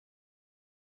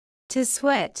To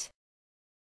sweat.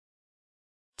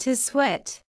 To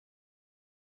sweat.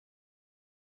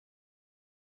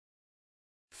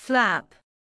 Flap.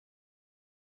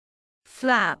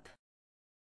 Flap.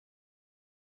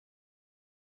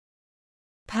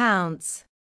 Pounce.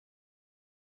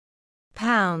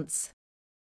 Pounce.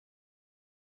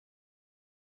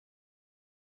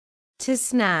 To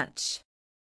snatch.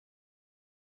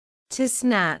 To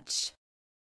snatch.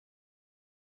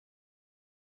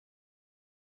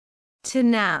 To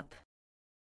nap.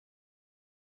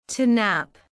 To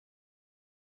nap.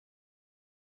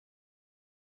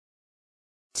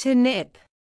 To nip.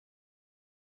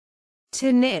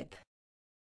 To nip.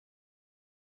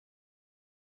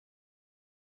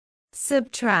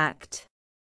 Subtract.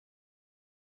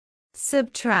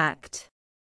 Subtract.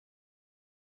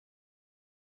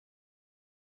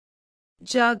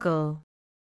 Juggle.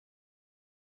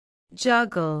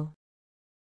 Juggle.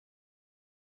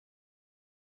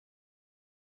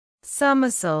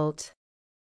 Somersault.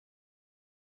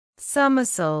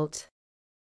 Somersault.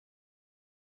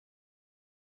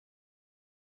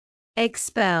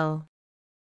 Expel.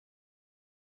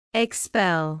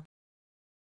 Expel.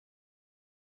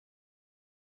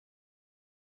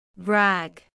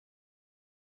 Brag.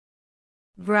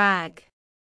 Brag.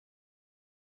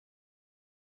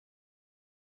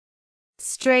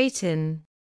 Straighten.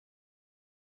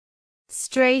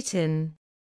 Straighten.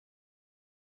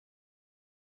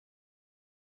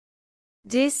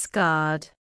 Discard.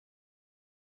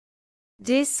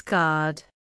 Discard.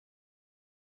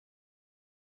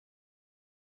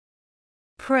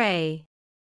 Pray.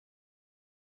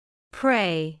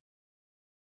 Pray.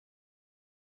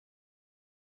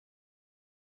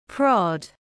 Prod.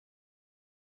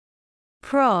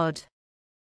 Prod.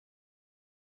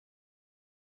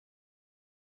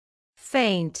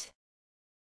 Faint.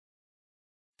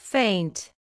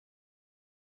 Faint.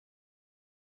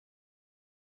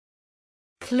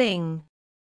 Cling.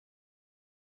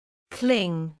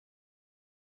 Cling.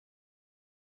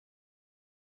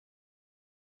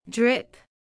 Drip.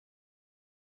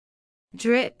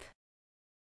 Drip.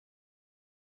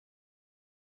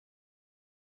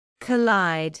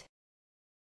 Collide.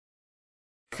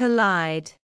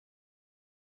 Collide.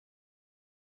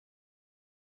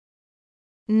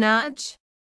 Nudge.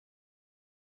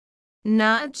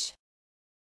 Nudge.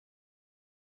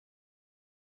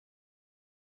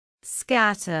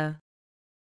 Scatter.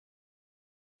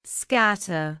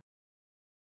 Scatter.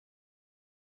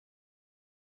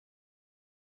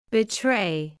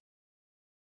 Betray.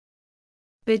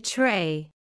 Betray.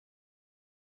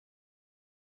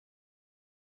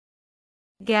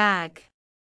 Gag.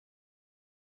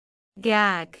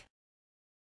 Gag.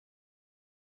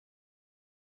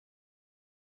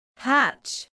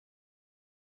 Hatch.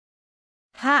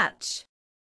 Hatch.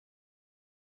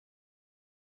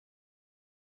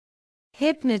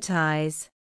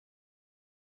 Hypnotize.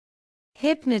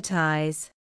 Hypnotize.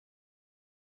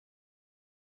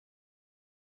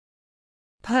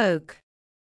 Poke.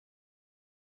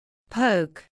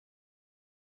 Poke.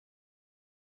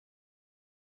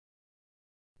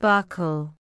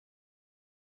 Buckle.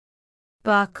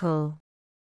 Buckle.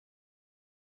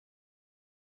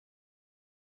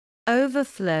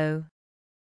 Overflow.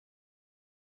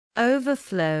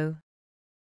 Overflow.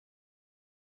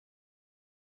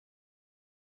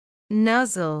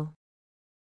 Nuzzle.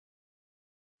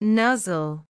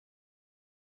 Nuzzle.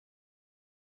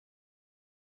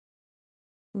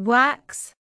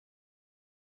 Wax.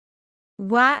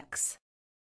 Wax.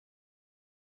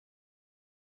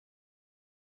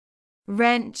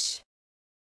 Wrench.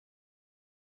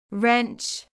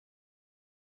 Wrench.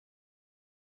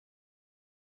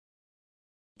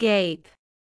 Gape.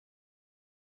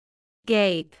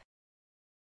 Gape.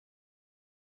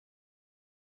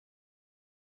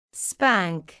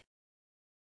 Spank.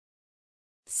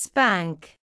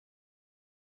 Spank.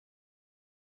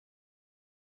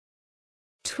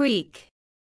 Tweak.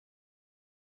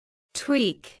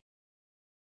 Tweak.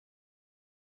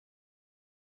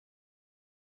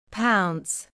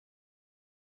 Pounce.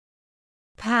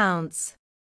 Pounce.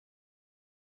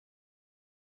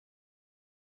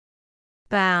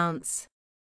 Bounce.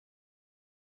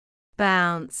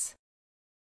 Bounce.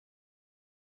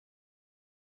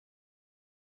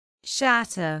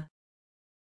 Shatter.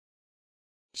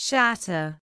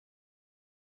 Shatter.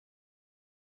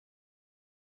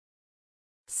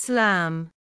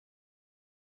 Slam.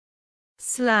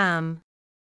 Slam.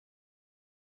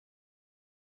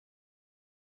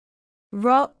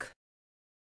 Rock.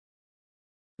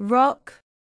 Rock.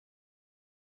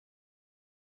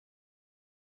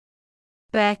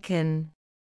 Beckon.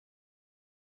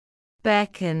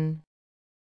 Beckon.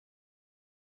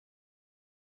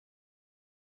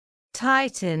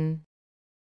 tighten,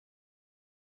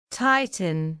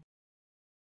 tighten.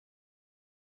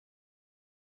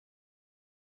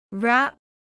 Wrap,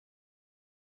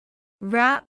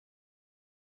 wrap.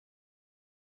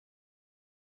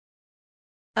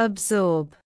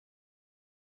 Absorb,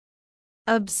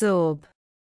 absorb.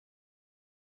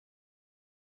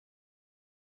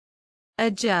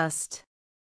 Adjust,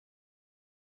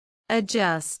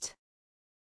 adjust.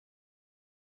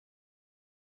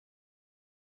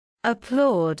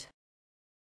 Applaud,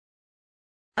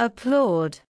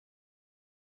 applaud.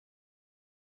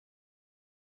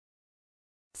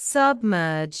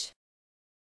 Submerge,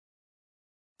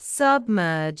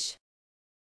 submerge.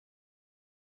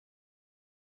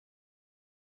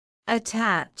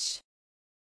 Attach,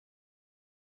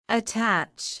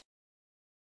 attach.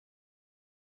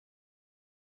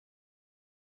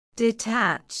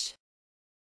 Detach,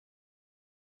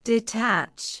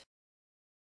 detach.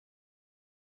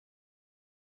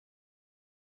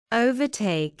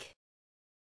 Overtake,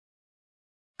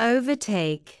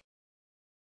 overtake.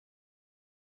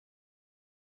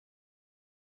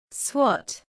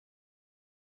 Swat,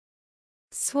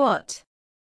 swat.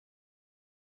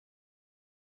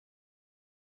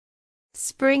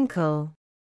 Sprinkle,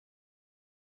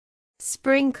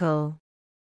 sprinkle.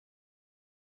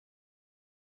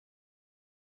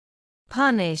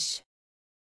 Punish,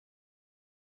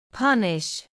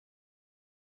 punish.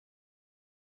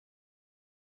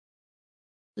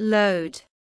 Load,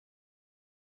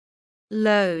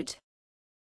 load.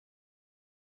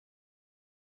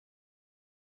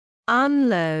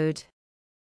 Unload,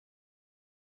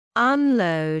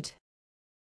 unload.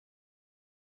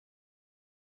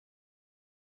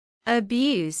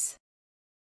 Abuse,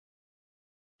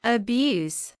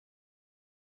 abuse.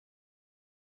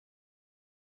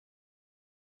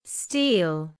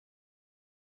 Steal,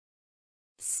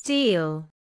 steal.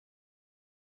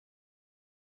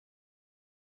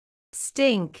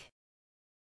 Stink,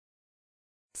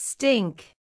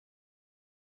 stink.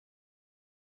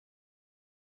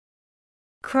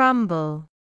 Crumble,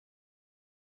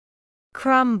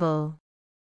 crumble.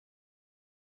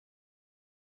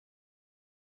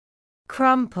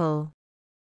 Crumple,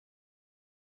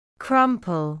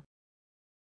 crumple.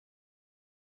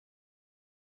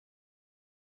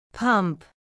 Pump,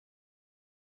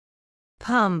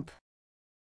 pump.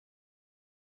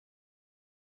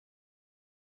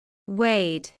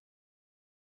 Wade,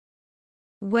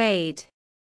 wade.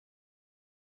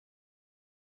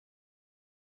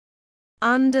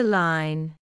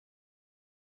 Underline,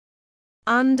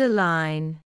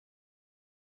 underline.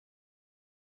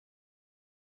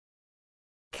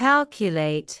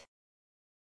 Calculate,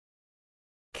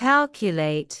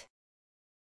 calculate.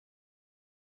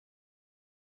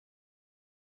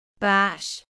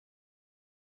 Bash,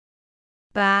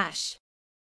 bash.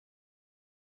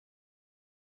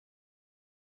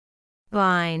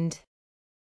 Bind,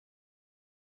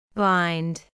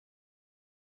 bind.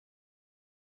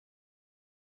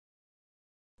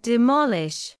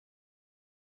 Demolish,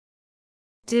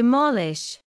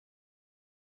 demolish.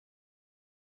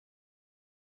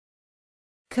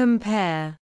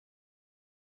 Compare,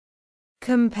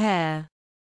 compare.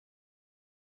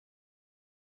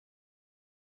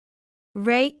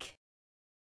 Rake,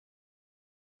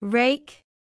 rake.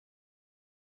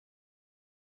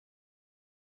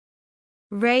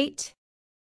 Rate,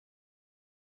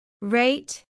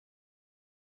 rate.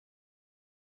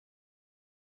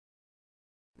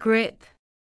 Grip,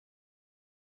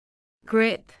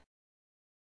 grip.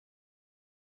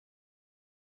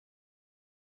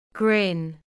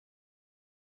 Grin,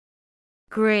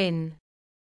 grin.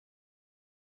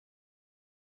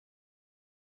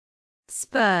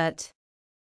 Spurt,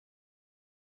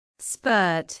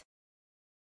 spurt.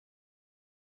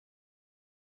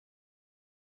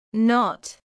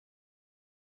 Not,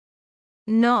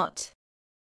 not.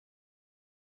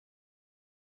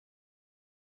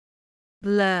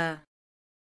 Blur,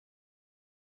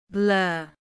 blur.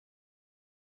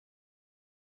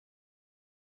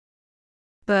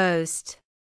 Boast,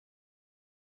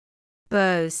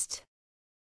 boast.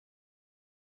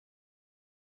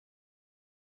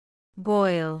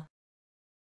 Boil,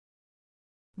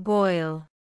 boil.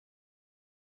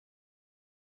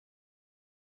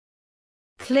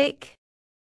 Click,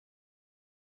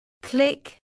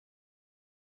 click.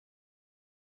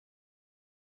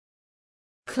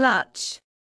 Clutch,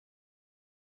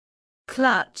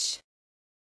 clutch.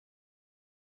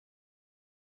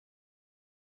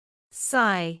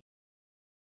 Sigh,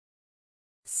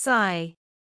 sigh.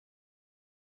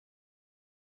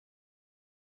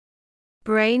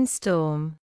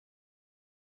 Brainstorm,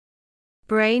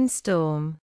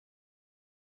 brainstorm.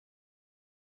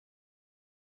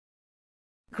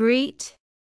 greet,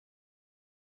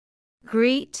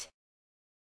 greet,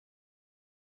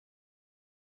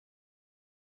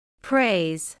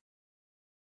 praise,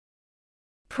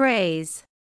 praise,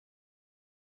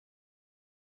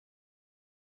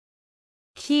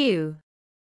 cue,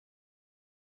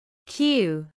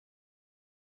 cue,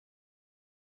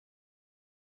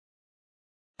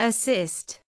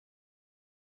 assist,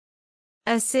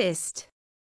 assist,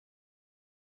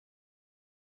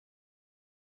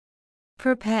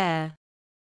 prepare,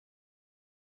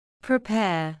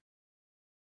 prepare,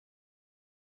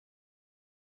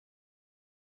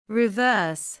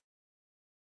 reverse,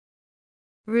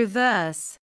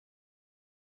 reverse,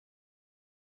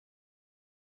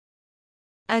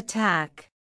 attack,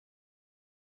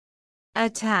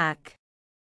 attack,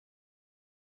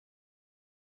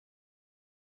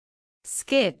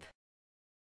 skip,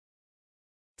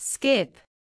 skip,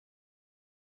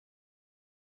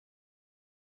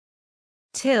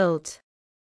 tilt,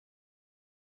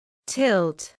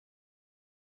 tilt,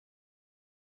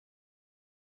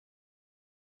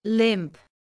 limp,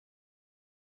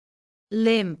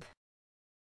 limp,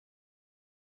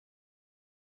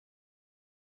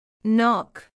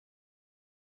 knock,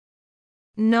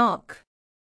 knock,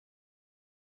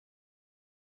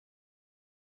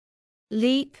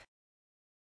 leap,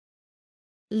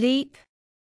 leap,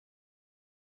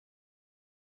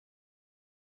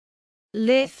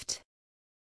 lift,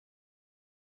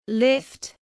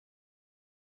 lift,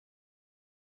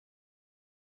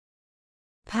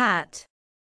 pat,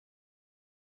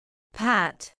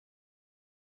 pat,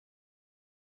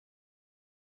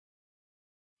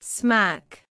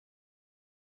 smack,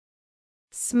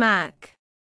 smack,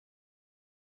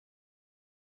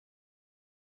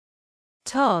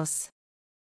 toss,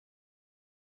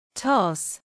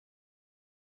 toss,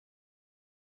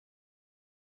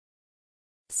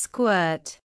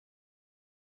 squirt,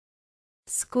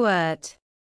 squirt,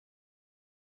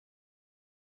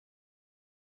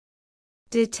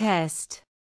 detest,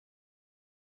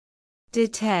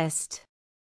 detest,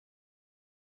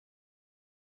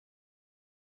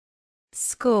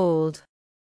 scold,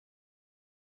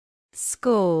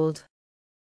 scold,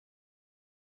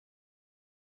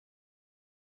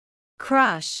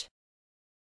 crush,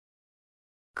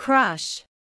 crush,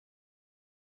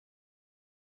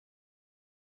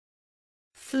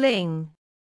 fling,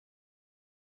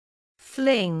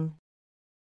 fling,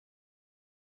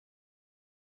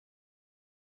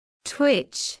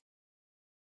 twitch,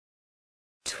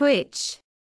 twitch,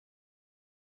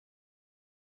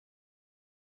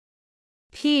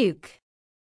 puke,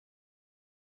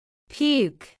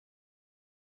 puke,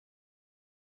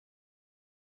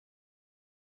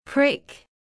 prick,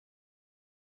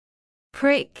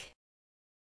 prick,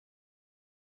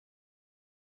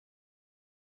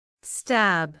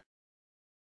 stab,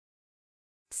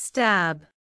 stab,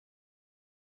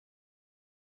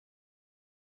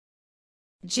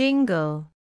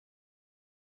 jingle,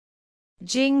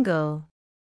 jingle,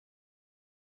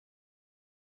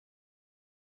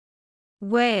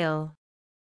 wail,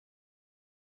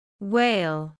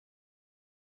 wail,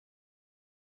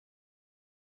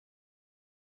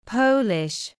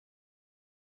 Polish,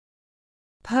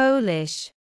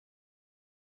 Polish,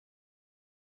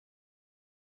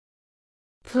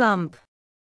 plump,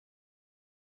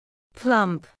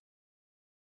 plump,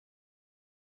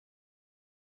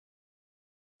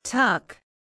 tuck,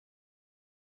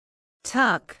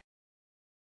 tuck,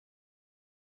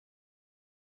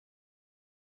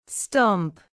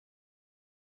 stomp,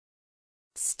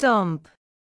 stomp,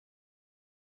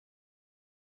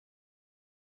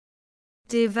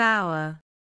 devour,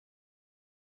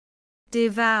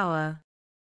 devour,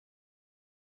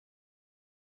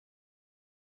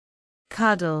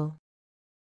 cuddle,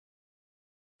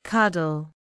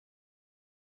 cuddle,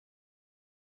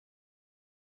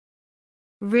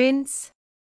 rinse,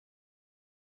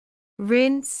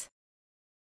 rinse,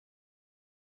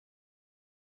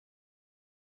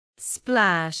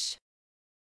 splash,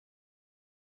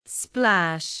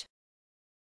 splash,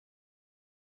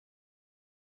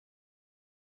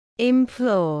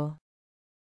 implore,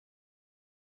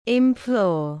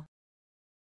 implore,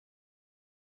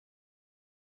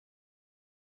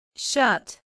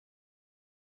 shut,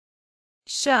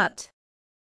 shut,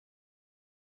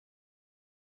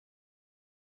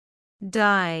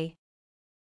 die,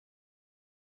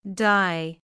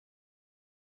 die,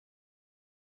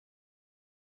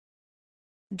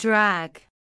 drag,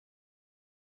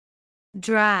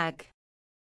 drag,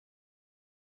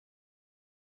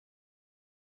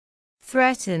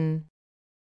 threaten,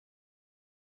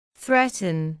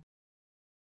 threaten,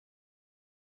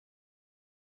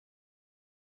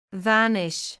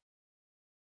 vanish,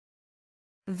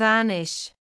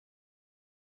 vanish.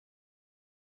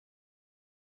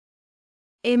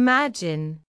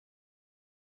 Imagine,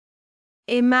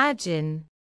 imagine.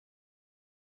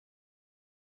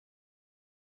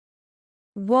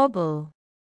 Wobble,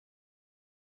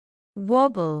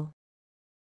 wobble.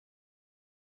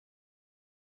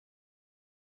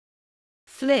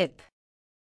 Flip,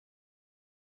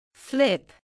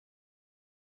 flip.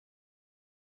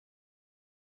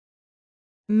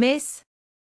 Miss,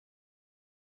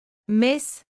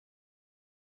 miss.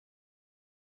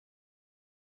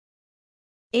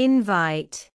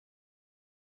 Invite,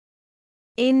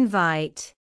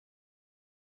 invite.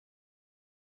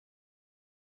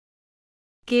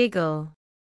 Giggle,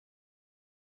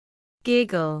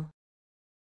 giggle.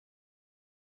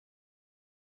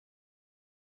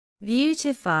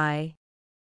 Beautify,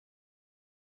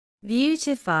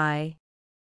 beautify.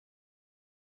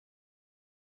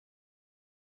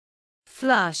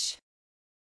 Flush,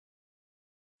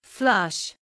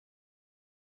 flush.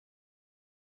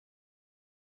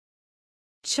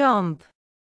 Chomp,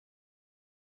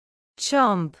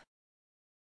 chomp.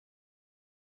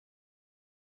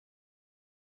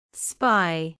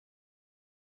 Spy,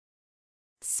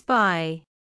 spy.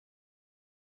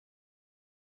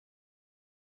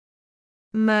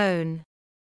 Moan,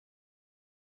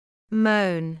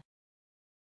 moan.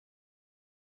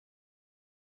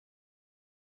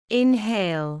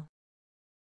 Inhale,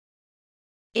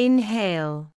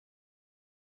 inhale.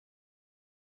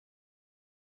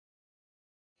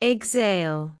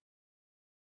 Exhale,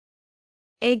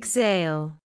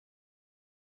 exhale.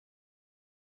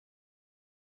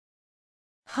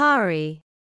 Hurry,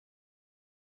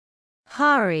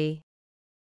 hurry.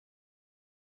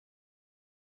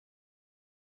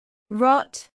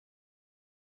 Rot,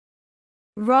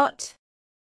 rot.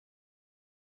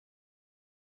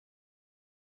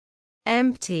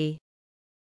 Empty,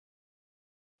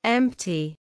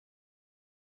 empty.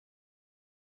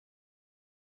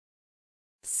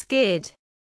 Skid,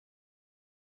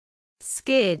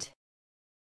 skid.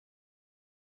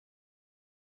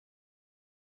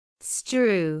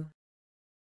 Strew,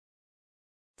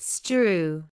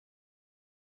 strew.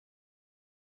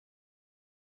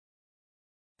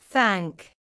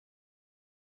 Thank,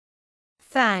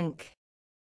 thank.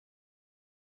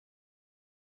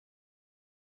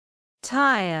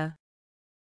 Tire,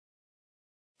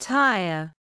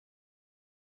 tire.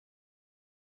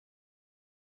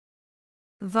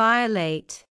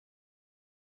 Violate,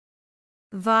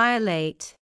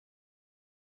 violate.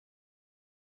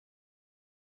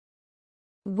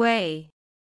 Way,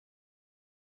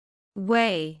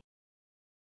 way.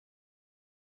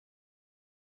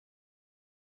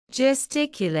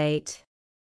 Gesticulate,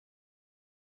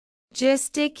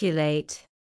 gesticulate.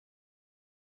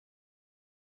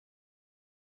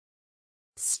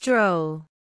 Stroll,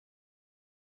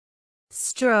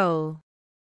 stroll.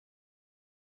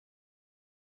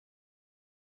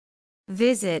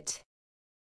 Visit,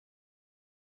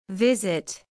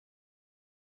 visit.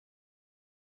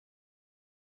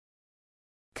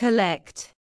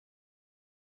 Collect,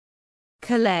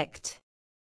 collect.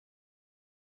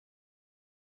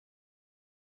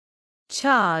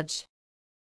 Charge,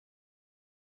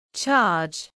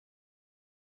 charge.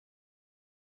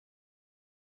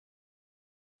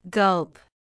 Gulp,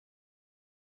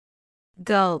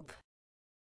 gulp.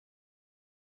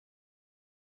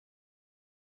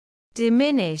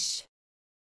 Diminish,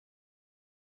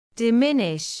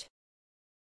 diminish.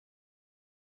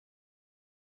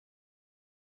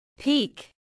 Peak,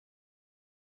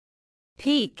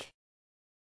 peak.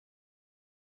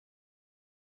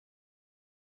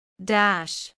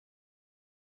 Dash,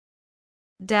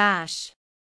 dash.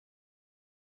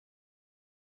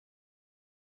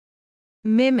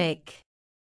 Mimic,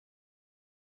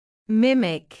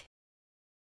 mimic.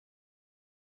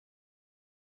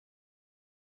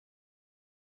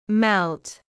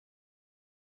 Melt,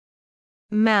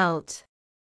 melt.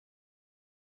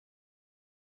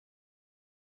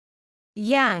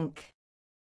 Yank,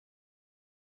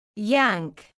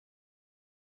 yank.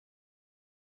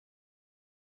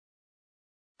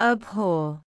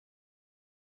 Abhor,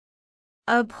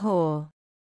 abhor.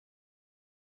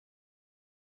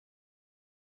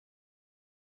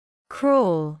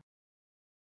 Crawl,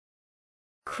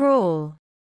 crawl.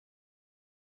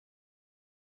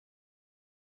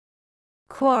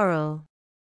 Quarrel,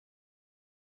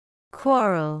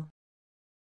 quarrel.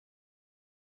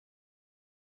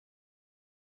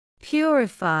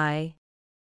 Purify,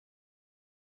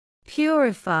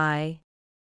 purify.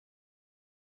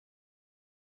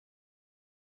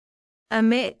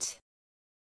 Emit,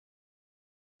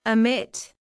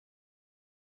 Omit.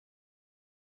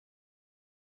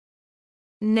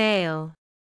 Nail.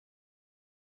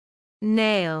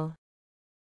 Nail.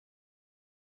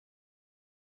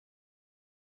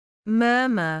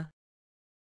 Murmur.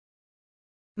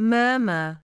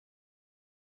 Murmur.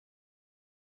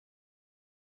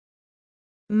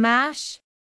 Mash.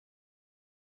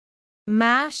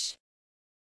 Mash.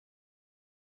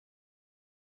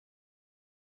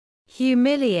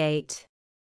 Humiliate.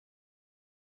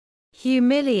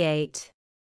 Humiliate.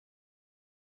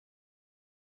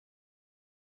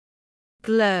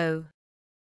 Glow.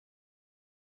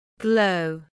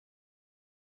 Glow.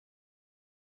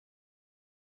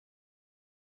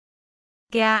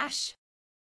 Gash.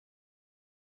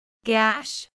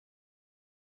 Gash.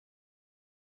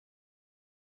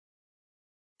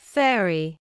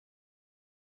 Fairy.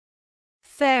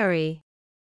 Fairy.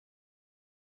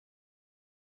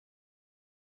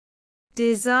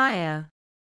 Desire.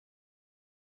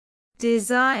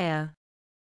 Desire.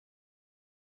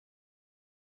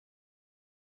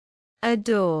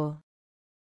 Adore.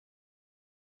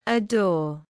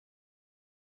 Adore.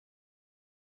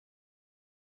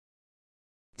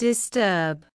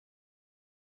 Disturb.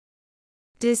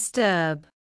 Disturb.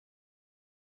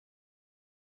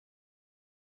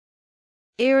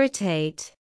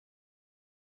 Irritate.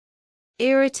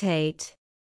 Irritate.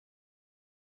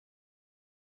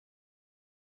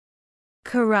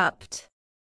 Corrupt.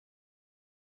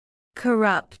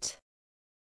 Corrupt.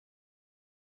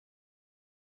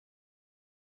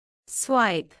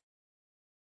 Swipe.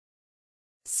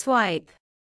 Swipe.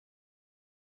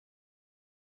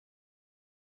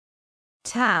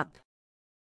 Tap.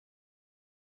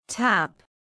 Tap.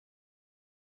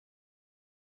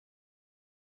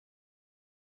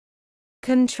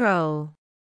 Control.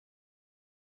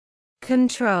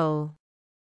 Control.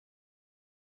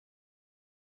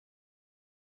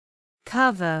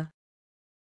 Cover.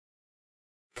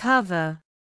 Cover.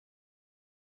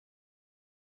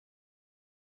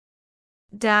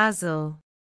 Dazzle.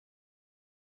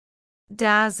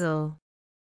 Dazzle.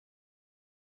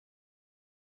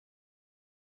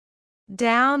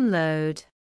 Download.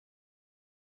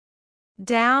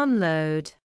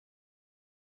 Download.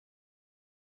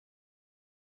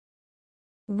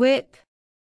 Whip.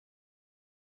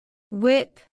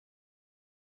 Whip.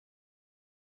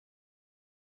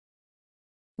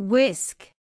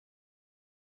 Whisk.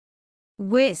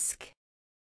 Whisk.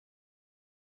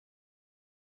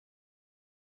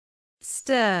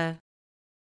 Stir.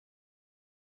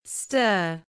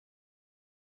 Stir.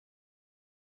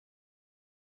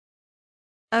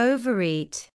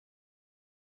 Overeat.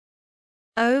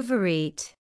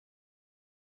 Overeat.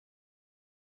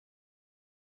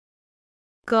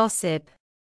 Gossip.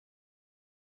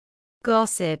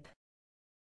 Gossip.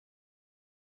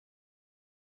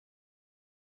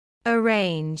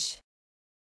 Arrange.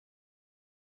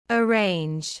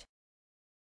 Arrange.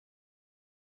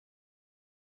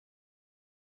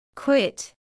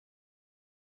 Quit.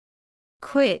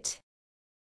 Quit.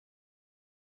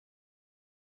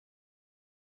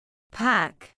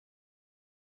 Pack.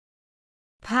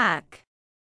 Pack.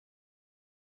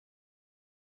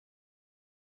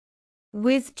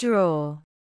 Withdraw.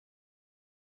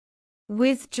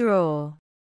 Withdraw.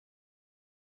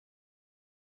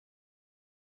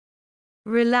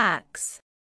 Relax.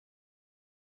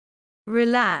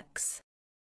 Relax.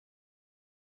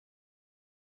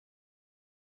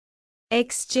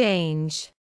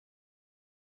 Exchange.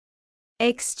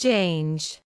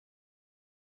 Exchange.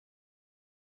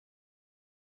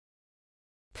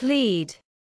 Plead.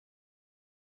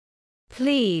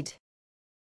 Plead.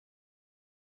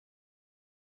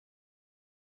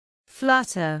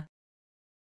 Flutter.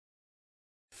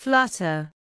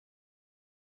 Flutter.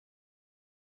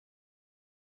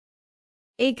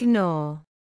 Ignore.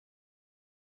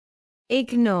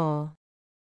 Ignore.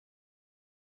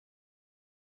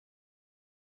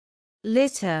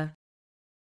 Litter.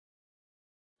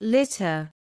 Litter.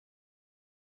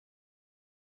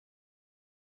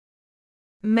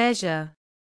 Measure.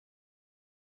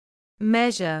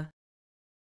 Measure.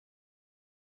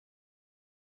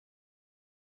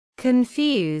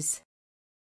 Confuse.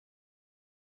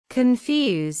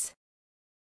 Confuse.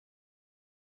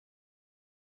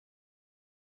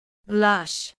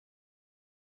 Blush.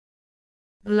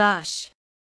 Blush.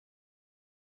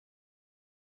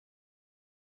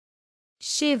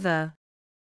 Shiver.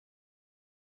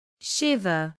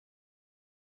 Shiver.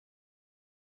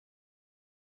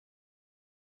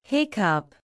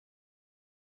 Hiccup.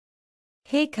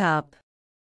 Hiccup.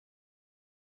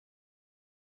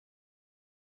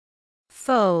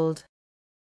 Fold.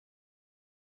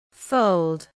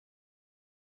 Fold.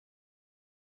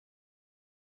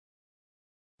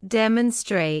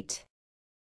 demonstrate,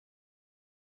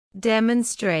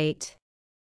 demonstrate.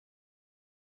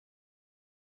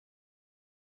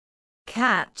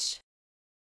 Catch,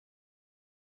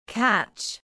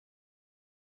 catch.